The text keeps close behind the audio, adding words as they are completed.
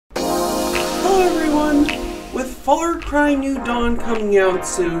Far Cry New Dawn coming out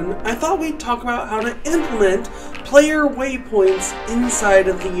soon, I thought we'd talk about how to implement player waypoints inside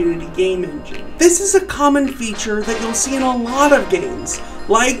of the Unity game engine. This is a common feature that you'll see in a lot of games,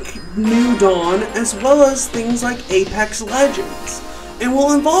 like New Dawn, as well as things like Apex Legends, and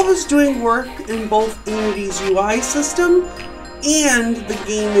will involve us doing work in both Unity's UI system and the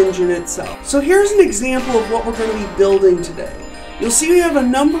game engine itself. So here's an example of what we're going to be building today. You'll see we have a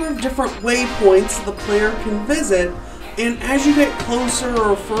number of different waypoints the player can visit, and as you get closer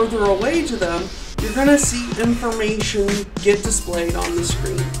or further away to them, you're going to see information get displayed on the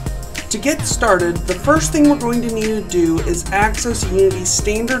screen. To get started, the first thing we're going to need to do is access Unity's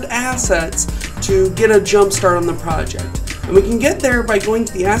standard assets to get a jump start on the project. And we can get there by going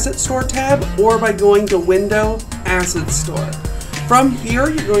to the Asset Store tab or by going to Window, Asset Store. From here,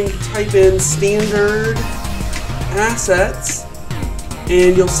 you're going to type in Standard Assets,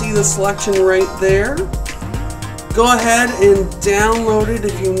 and you'll see the selection right there. Go ahead and download it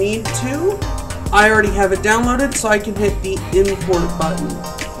if you need to. I already have it downloaded, so I can hit the Import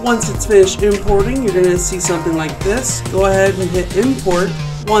button. Once it's finished importing, you're going to see something like this. Go ahead and hit Import.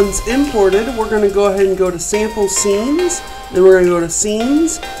 Once imported, we're going to go ahead and go to Sample Scenes, then we're going to go to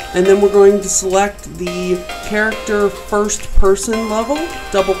Scenes, and then we're going to select the character first person level,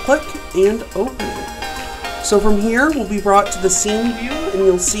 double click, and open it. So from here, we'll be brought to the scene view, and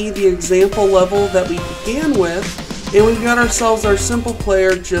you'll see the example level that we began with, and we've got ourselves our simple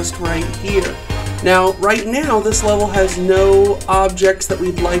player just right here. Now, right now, this level has no objects that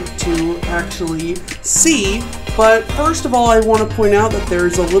we'd like to actually see, but first of all, I want to point out that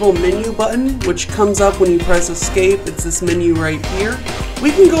there's a little menu button which comes up when you press escape. It's this menu right here. We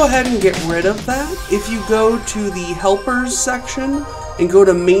can go ahead and get rid of that. If you go to the helpers section and go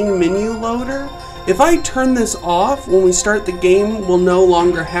to main menu loader, if I turn this off, when we start the game, we'll no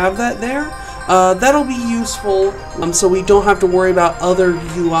longer have that there. That'll be useful so we don't have to worry about other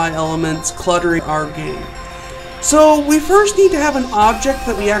UI elements cluttering our game. So we first need to have an object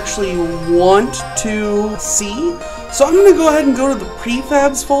that we actually want to see. So I'm going to go ahead and go to the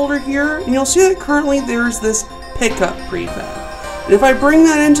prefabs folder here, and you'll see that currently there's this pickup prefab. And if I bring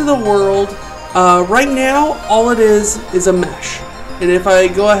that into the world, right now all it is a mesh. And if I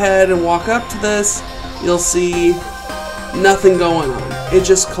go ahead and walk up to this, you'll see nothing going on. It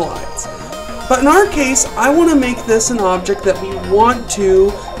just collides. But in our case, I want to make this an object that we want to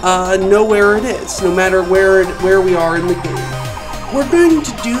know where it is, no matter where we are in the game. We're going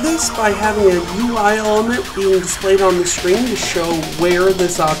to do this by having a UI element being displayed on the screen to show where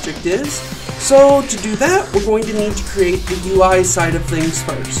this object is. So to do that, we're going to need to create the UI side of things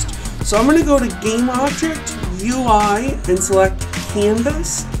first. So I'm going to go to Game Object, UI, and select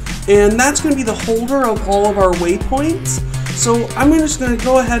Canvas, and that's going to be the holder of all of our waypoints. So I'm just going to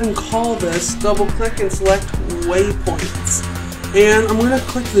go ahead and call this, double click and select Waypoints. And I'm going to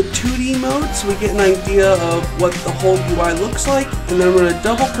click the 2D mode so we get an idea of what the whole UI looks like, and then I'm going to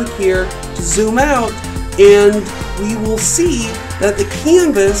double click here to zoom out, and we will see that the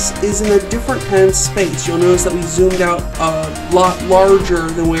canvas is in a different kind of space. You'll notice that we zoomed out a lot larger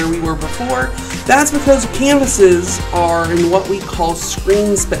than where we were before. That's because canvases are in what we call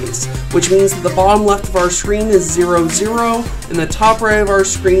screen space, which means that the bottom left of our screen is 0, 0, and the top right of our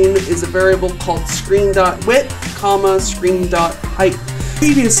screen is a variable called screen.width, screen.height.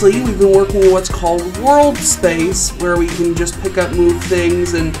 Previously, we've been working in what's called world space, where we can just pick up, move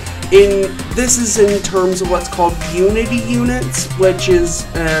things, and this is in terms of what's called Unity units, which is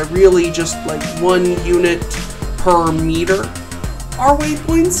really just like 1 unit per meter. Our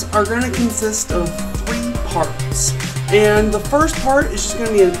waypoints are going to consist of 3 parts, and the first part is just going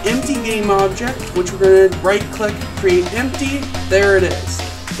to be an empty game object, which we're going to right click, create empty, there it is.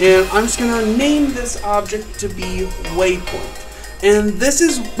 And I'm just going to name this object to be Waypoint. And this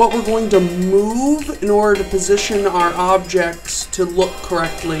is what we're going to move in order to position our objects to look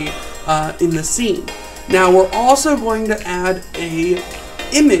correctly in the scene. Now we're also going to add a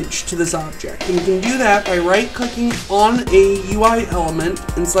image to this object, and you can do that by right clicking on a UI element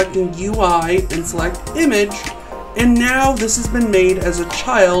and selecting UI and select image, and now this has been made as a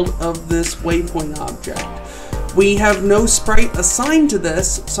child of this waypoint object. We have no sprite assigned to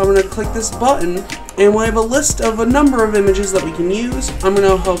this, so I'm going to click this button, and we'll have a list of a number of images that we can use. I'm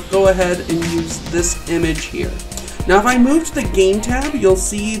going to go ahead and use this image here. Now if I move to the Game tab, you'll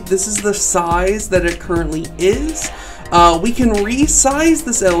see this is the size that it currently is. We can resize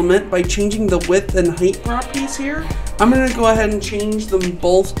this element by changing the width and height properties here. I'm going to go ahead and change them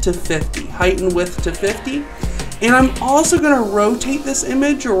both to 50, height and width to 50. And I'm also going to rotate this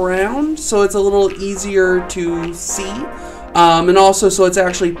image around so it's a little easier to see. and also so it's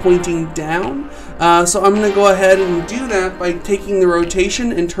actually pointing down. So I'm going to go ahead and do that by taking the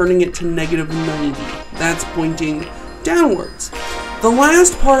rotation and turning it to -90. That's pointing downwards. The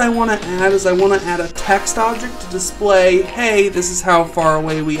last part I want to add is I want to add a text object to display, hey, this is how far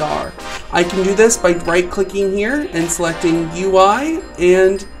away we are. I can do this by right-clicking here and selecting UI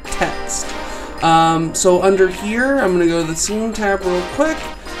and text. So under here, I'm going to go to the scene tab real quick.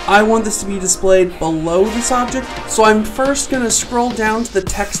 I want this to be displayed below this object, so I'm first going to scroll down to the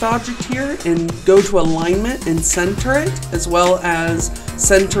text object here and go to alignment and center it, as well as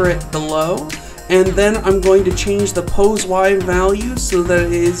center it below. And then I'm going to change the pose Y value so that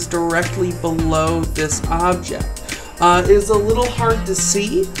it is directly below this object. It is a little hard to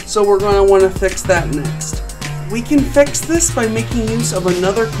see, so we're going to want to fix that next. We can fix this by making use of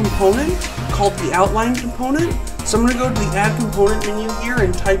another component called the outline component. So I'm going to go to the add component menu here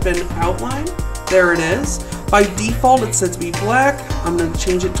and type in outline. There it is. By default it's set to be black. I'm going to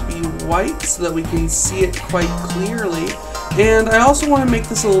change it to be white so that we can see it quite clearly. And I also want to make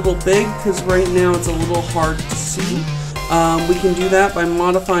this a little big because right now it's a little hard to see. We can do that by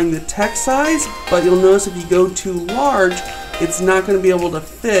modifying the text size, but you'll notice if you go too large, it's not going to be able to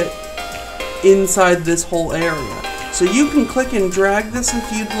fit inside this whole area. So you can click and drag this if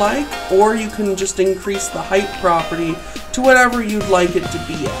you'd like, or you can just increase the height property to whatever you'd like it to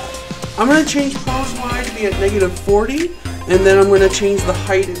be at. I'm going to change pose Y to be at -40, and then I'm going to change the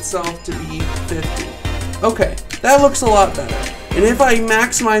height itself to be 50. Okay, that looks a lot better. And if I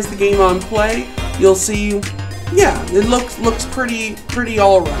maximize the game on play, you'll see, yeah, it looks pretty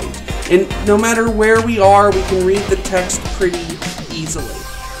alright. And no matter where we are, we can read the text pretty easily.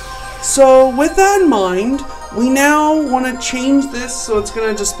 So with that in mind, we now want to change this so it's going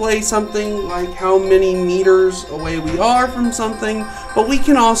to display something like how many meters away we are from something, but we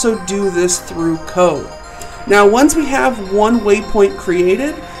can also do this through code. Now once we have one waypoint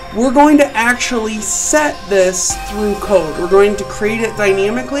created, we're going to actually set this through code. We're going to create it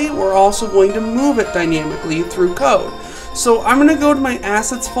dynamically. We're also going to move it dynamically through code. So I'm going to go to my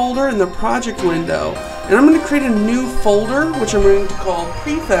assets folder in the project window, and I'm going to create a new folder, which I'm going to call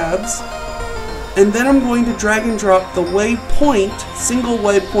prefabs, and then I'm going to drag and drop the waypoint, single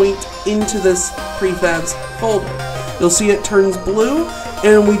waypoint, into this prefabs folder. You'll see it turns blue,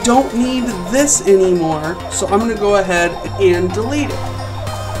 and we don't need this anymore, so I'm going to go ahead and delete it.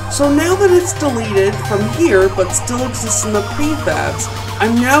 So now that it's deleted from here, but still exists in the prefabs,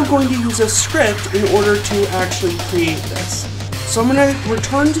 I'm now going to use a script in order to actually create this. So I'm going to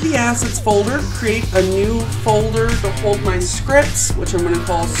return to the assets folder, create a new folder to hold my scripts, which I'm going to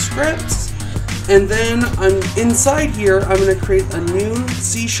call scripts, and then inside here, I'm going to create a new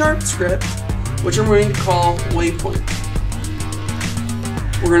C# script, which I'm going to call Waypoint.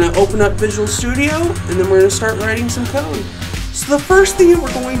 We're going to open up Visual Studio, and then we're going to start writing some code. So the first thing that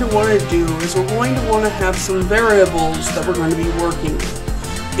we're going to want to do is we're going to want to have some variables that we're going to be working with.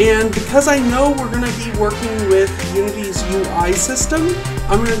 And because I know we're going to be working with Unity's UI system,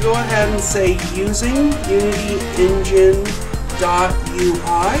 I'm going to go ahead and say using Unity Engine.UI,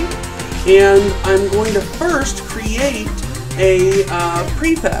 and I'm going to first create a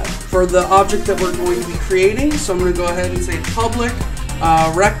prefab for the object that we're going to be creating. So I'm going to go ahead and say public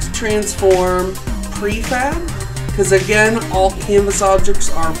rect transform prefab, because again, all canvas objects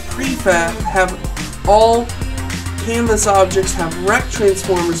are prefab, all canvas objects have rect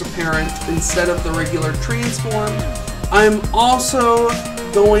transform as a parent instead of the regular transform. I'm also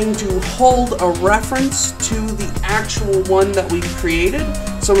going to hold a reference to the actual one that we've created.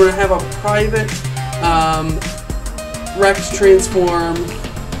 So I'm going to have a private rect transform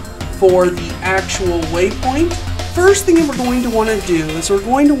for the actual waypoint. First thing that we're going to want to do is we're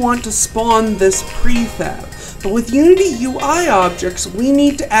going to want to spawn this prefab. But with Unity UI objects, we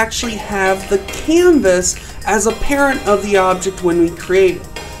need to actually have the canvas as a parent of the object when we create it.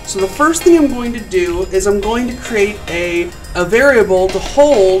 So the first thing I'm going to do is I'm going to create a variable to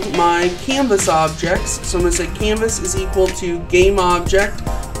hold my canvas objects. So I'm going to say canvas is equal to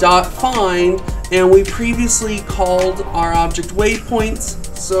GameObject.find, and we previously called our object waypoints,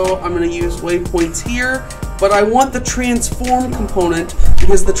 so I'm going to use waypoints here. But I want the transform component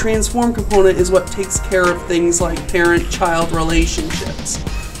because the transform component is what takes care of things like parent-child relationships.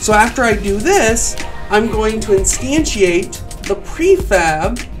 So after I do this, I'm going to instantiate the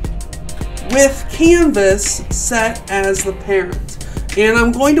prefab with canvas set as the parent. And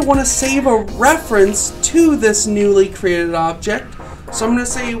I'm going to want to save a reference to this newly created object. So I'm going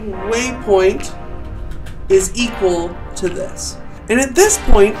to say waypoint is equal to this. And at this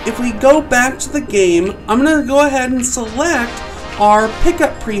point, if we go back to the game, I'm going to go ahead and select our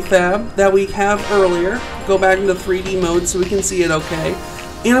pickup prefab that we have earlier. Go go back into 3D mode so we can see it okay.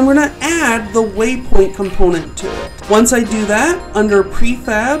 And I'm going to add the waypoint component to it. Once I do that, under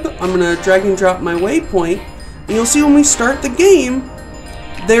prefab, I'm going to drag and drop my waypoint. And you'll see when we start the game,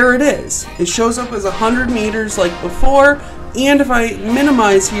 there it is. It shows up as 100 meters like before. And if I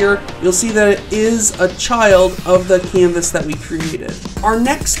minimize here, you'll see that it is a child of the canvas that we created. Our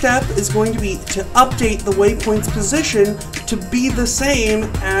next step is going to be to update the waypoint's position to be the same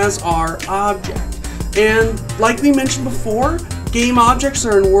as our object. And like we mentioned before, game objects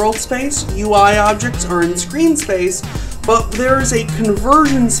are in world space, UI objects are in screen space, but there is a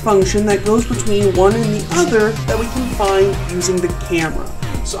conversions function that goes between one and the other that we can find using the camera.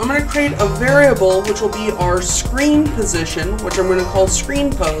 So I'm going to create a variable which will be our screen position, which I'm going to call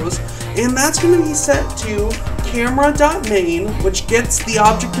screen pose, and that's going to be set to camera.main, which gets the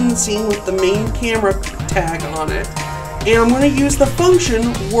object in the scene with the main camera tag on it. And I'm going to use the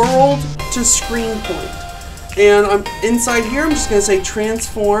function world to screen point. And I'm inside here, I'm just going to say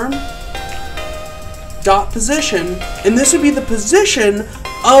transform dot position, and this would be the position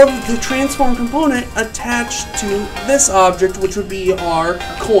of the transform component attached to this object, which would be our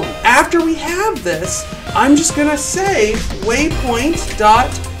coin. After we have this, I'm just going to say waypoint dot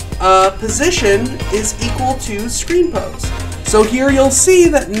position is equal to screen pose. So here you'll see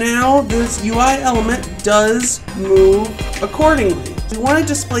that now this UI element does move accordingly. We want to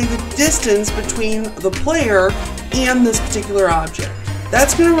display the distance between the player and this particular object.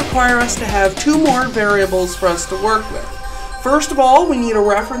 That's going to require us to have two more variables for us to work with. First of all, we need a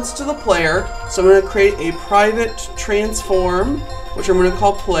reference to the player, so I'm going to create a private transform, which I'm going to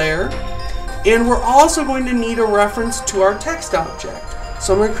call player, and we're also going to need a reference to our text object.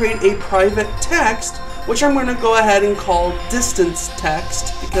 So I'm going to create a private text, which I'm going to go ahead and call distance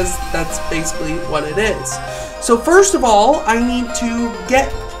text, because that's basically what it is. So first of all, I need to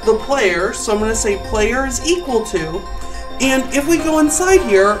get the player, so I'm going to say player is equal to, and if we go inside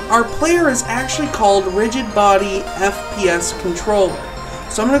here, our player is actually called Rigid Body FPS Controller.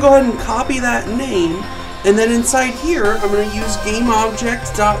 So I'm going to go ahead and copy that name, and then inside here, I'm going to use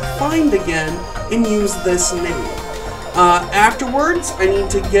GameObjects.find again and use this name. Afterwards, I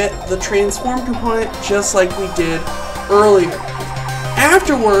need to get the transform component just like we did earlier.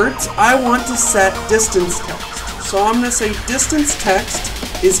 Afterwards, I want to set distance text. So I'm going to say distance text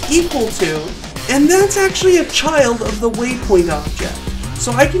is equal to, and that's actually a child of the waypoint object.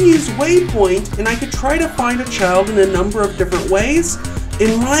 So I can use waypoint, and I could try to find a child in a number of different ways.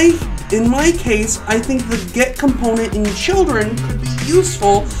 In my case, I think the get component in children could be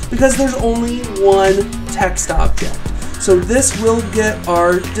useful because there's only one text object. So this will get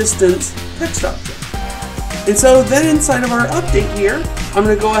our distance text object. And so then inside of our update here, I'm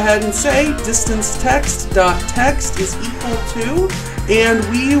going to go ahead and say distance text.text is equal to, and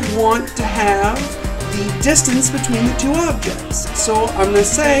we want to have the distance between the two objects. So I'm going to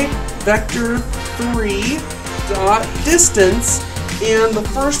say vector3 dot distance, and the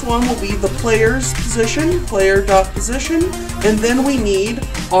first one will be the player's position, player.position, and then we need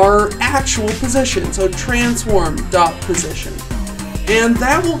our actual position, so transform.position. And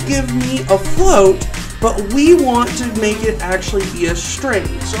that will give me a float, but we want to make it actually be a string.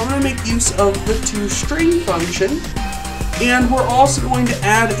 So I'm going to make use of the toString function, and we're also going to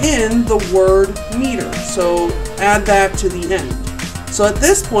add in the word meter, so add that to the end. So at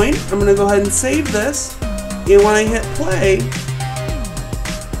this point, I'm going to go ahead and save this, and when I hit play,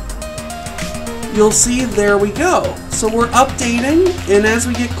 you'll see there we go. So we're updating, and as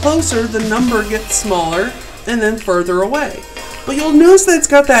we get closer, the number gets smaller and then further away. But you'll notice that it's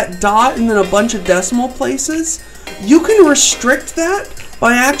got that dot and then a bunch of decimal places. You can restrict that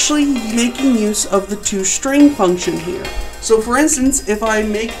by actually making use of the toString function here. So for instance, if I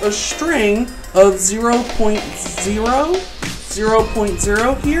make a string of 0.0,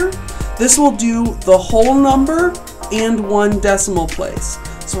 0.0 here, this will do the whole number and one decimal place.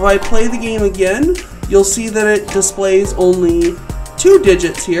 So if I play the game again, you'll see that it displays only 2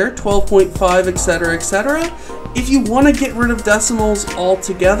 digits here, 12.5, etc., etc. If you want to get rid of decimals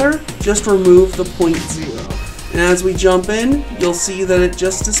altogether, just remove the 0.0. And as we jump in, you'll see that it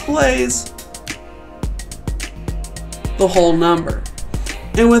just displays the whole number.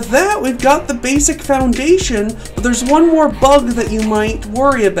 And with that, we've got the basic foundation, but there's one more bug that you might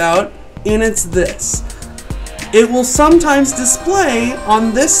worry about, and it's this. It will sometimes display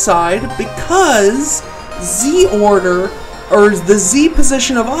on this side because Z order or the Z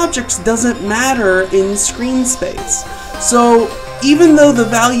position of objects doesn't matter in screen space. So even though the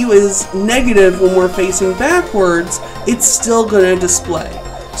value is negative when we're facing backwards, it's still going to display.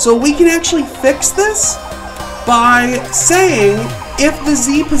 So we can actually fix this by saying if the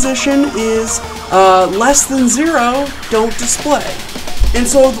Z position is less than 0 don't display. And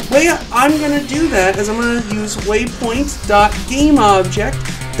so the way I'm going to do that is I'm going to use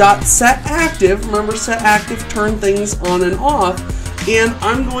waypoint.gameObject.setActive. Remember, setActive, turn things on and off. And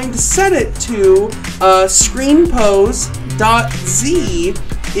I'm going to set it to screenPose.z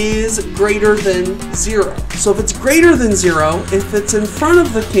is greater than 0. So if it's greater than 0, if it's in front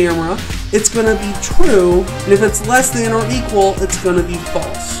of the camera, it's going to be true. And if it's less than or equal, it's going to be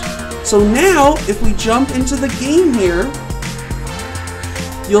false. So now, if we jump into the game here,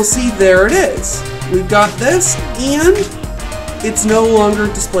 you'll see there it is. We've got this, and it's no longer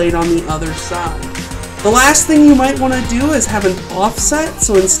displayed on the other side. The last thing you might want to do is have an offset.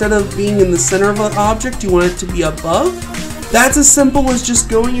 So instead of being in the center of an object, you want it to be above. That's as simple as just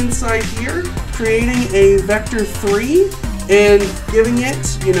going inside here, creating a vector 3, and giving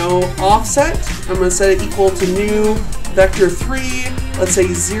it, offset. I'm going to set it equal to new vector 3. Let's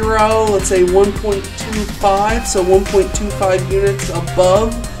say 0, let's say 1.25, so 1.25 units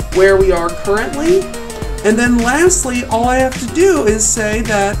above where we are currently. And then lastly, all I have to do is say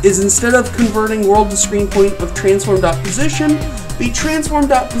that instead of converting world to screen point of transform.position, be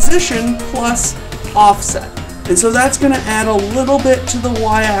transform.position plus offset. And so that's going to add a little bit to the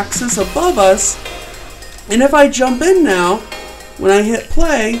y-axis above us. And if I jump in now, when I hit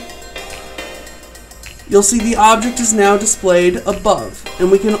play, you'll see the object is now displayed above.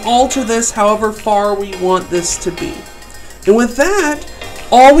 And we can alter this however far we want this to be. And with that,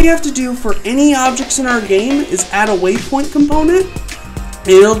 all we have to do for any objects in our game is add a waypoint component, and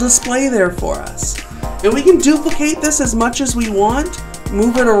it'll display there for us. And we can duplicate this as much as we want,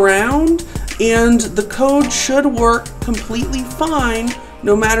 move it around, and the code should work completely fine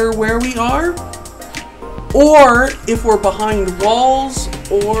no matter where we are, or if we're behind walls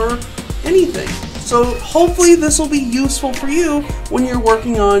or anything. So hopefully this will be useful for you when you're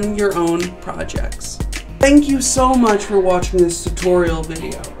working on your own projects. Thank you so much for watching this tutorial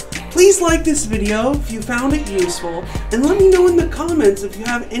video. Please like this video if you found it useful, and let me know in the comments if you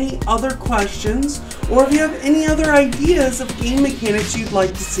have any other questions or if you have any other ideas of game mechanics you'd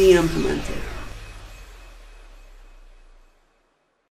like to see implemented.